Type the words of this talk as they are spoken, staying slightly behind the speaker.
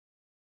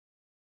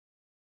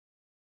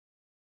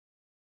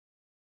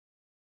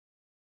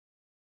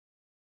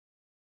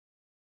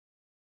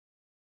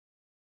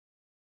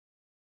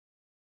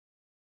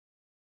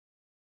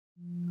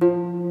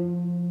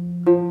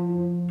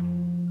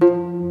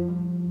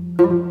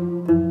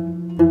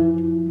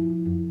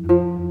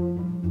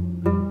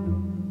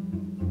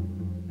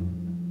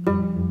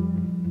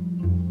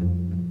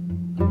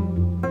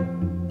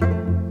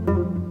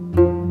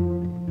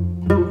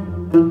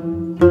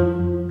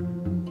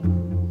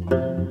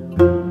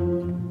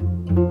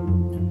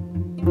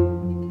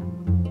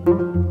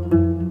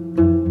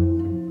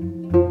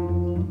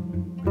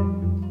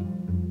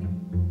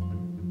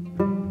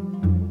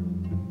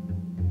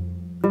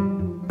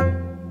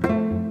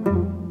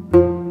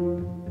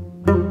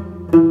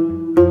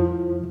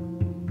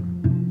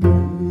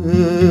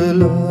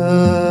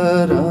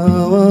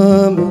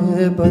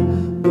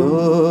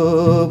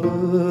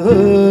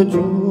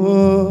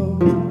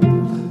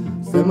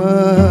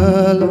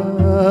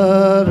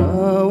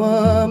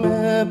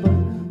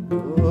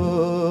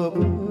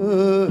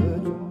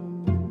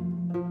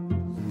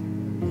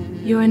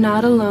You are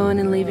not alone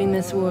in leaving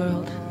this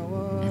world.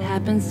 It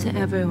happens to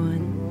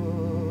everyone.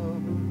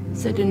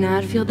 So do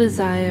not feel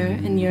desire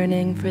and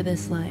yearning for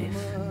this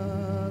life.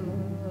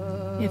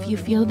 If you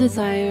feel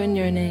desire and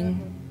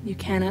yearning, you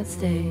cannot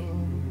stay.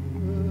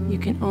 You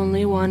can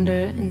only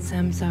wander in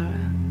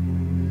samsara.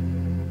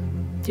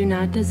 Do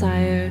not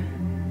desire,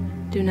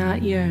 do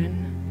not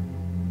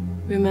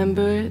yearn.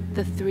 Remember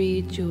the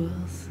three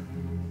jewels.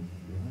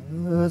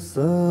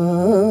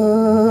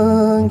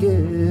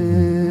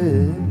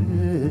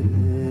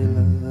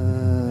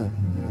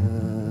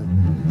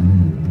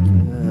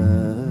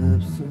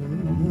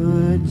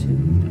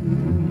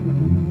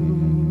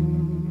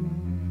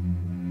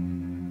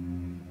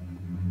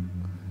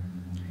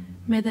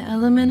 May the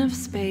element of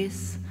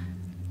space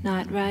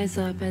not rise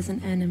up as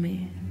an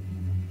enemy.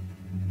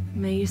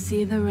 May you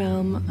see the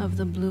realm of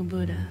the blue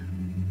Buddha.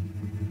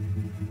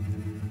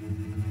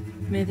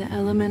 May the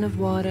element of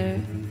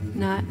water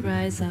not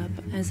rise up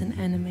as an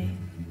enemy.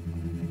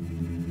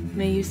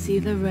 May you see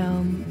the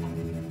realm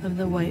of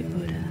the white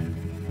Buddha.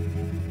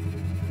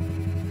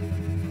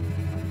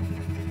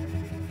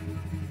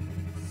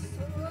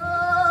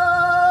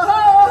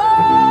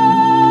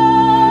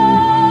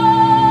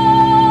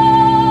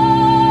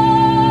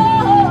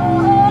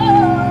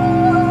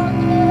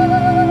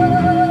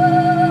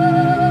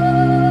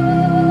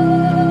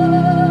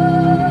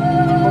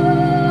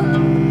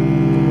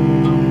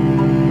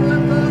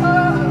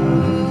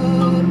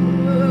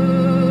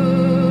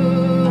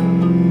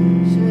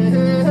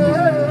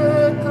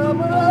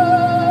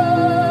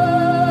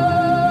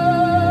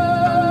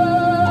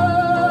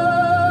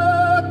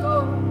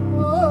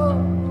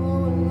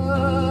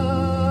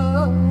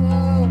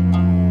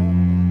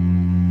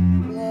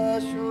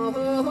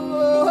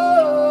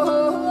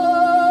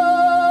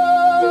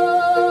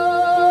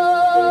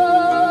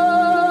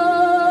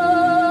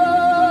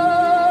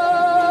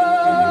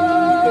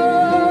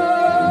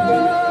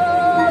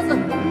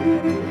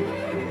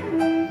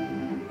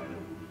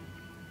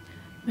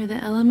 May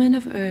the element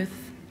of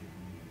earth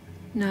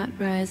not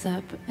rise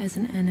up as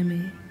an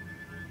enemy.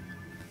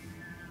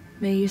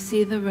 May you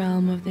see the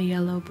realm of the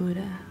yellow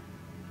Buddha.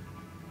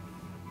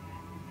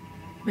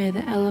 May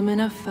the element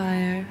of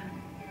fire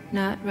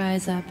not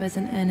rise up as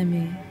an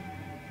enemy.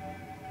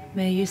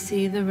 May you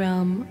see the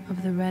realm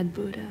of the red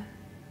Buddha.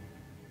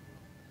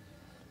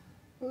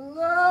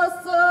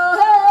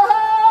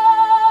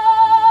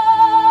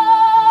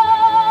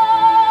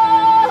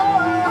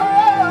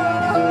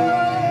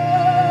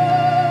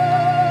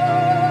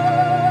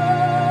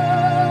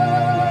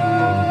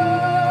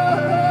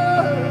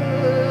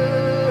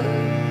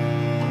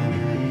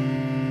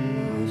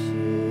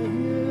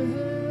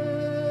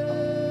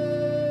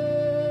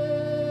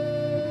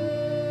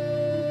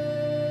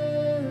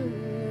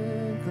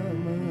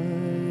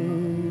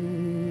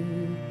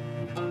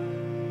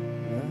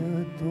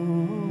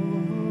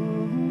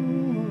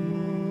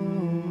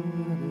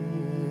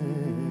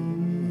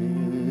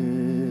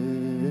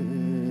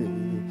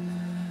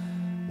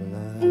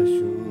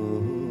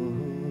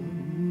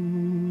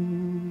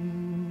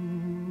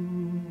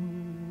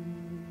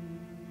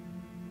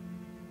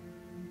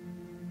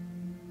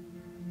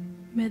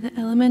 May the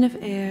element of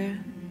air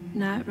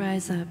not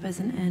rise up as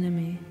an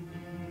enemy.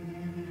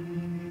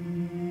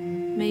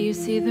 May you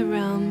see the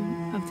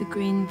realm of the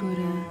green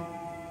Buddha.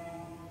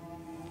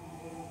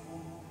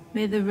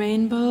 May the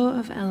rainbow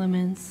of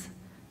elements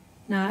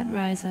not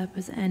rise up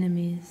as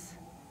enemies.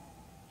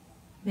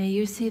 May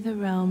you see the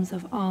realms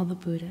of all the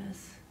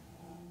Buddhas.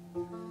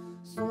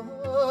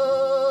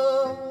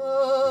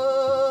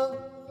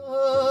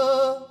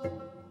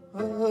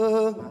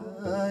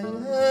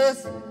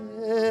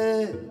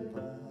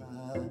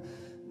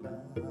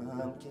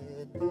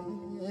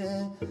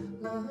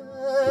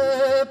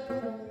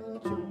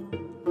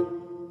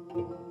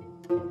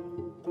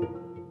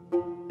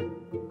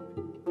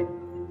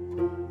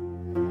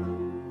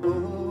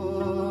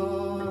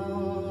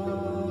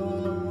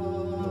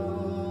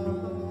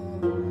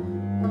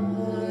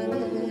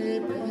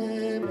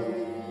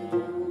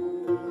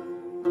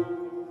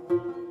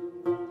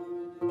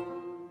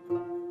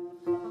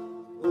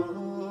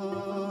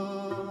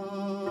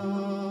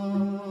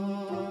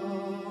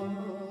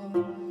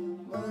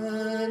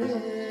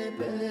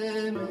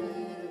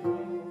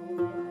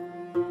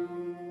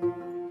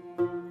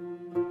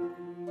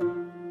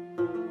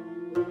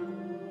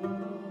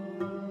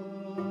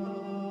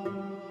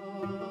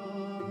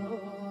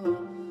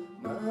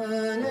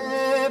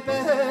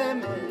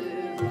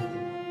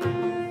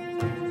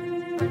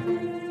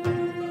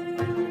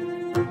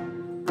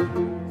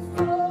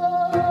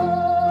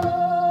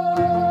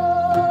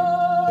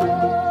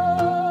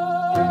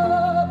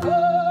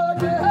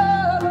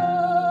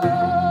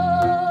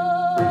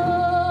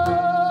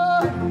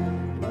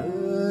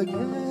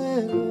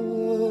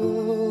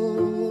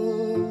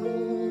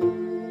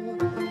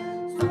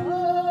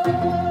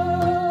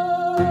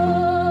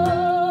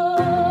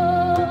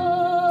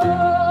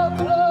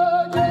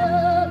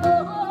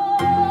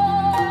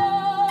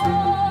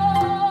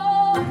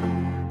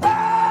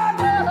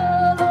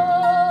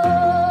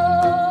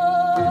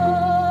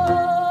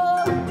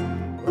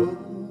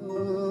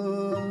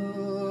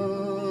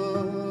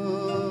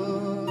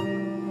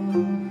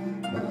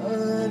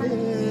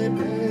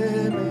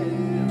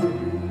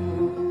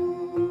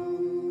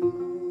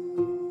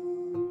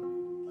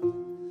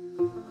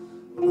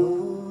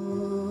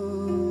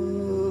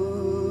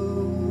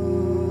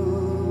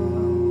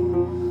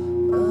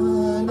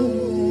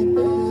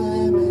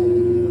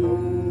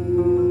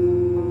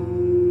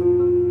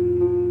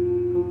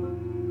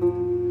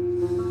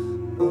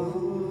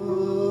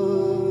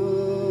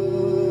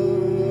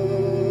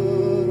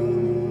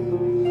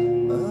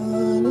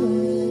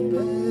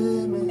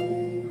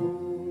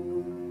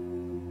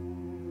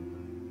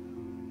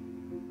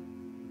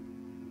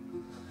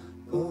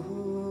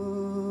 Oh.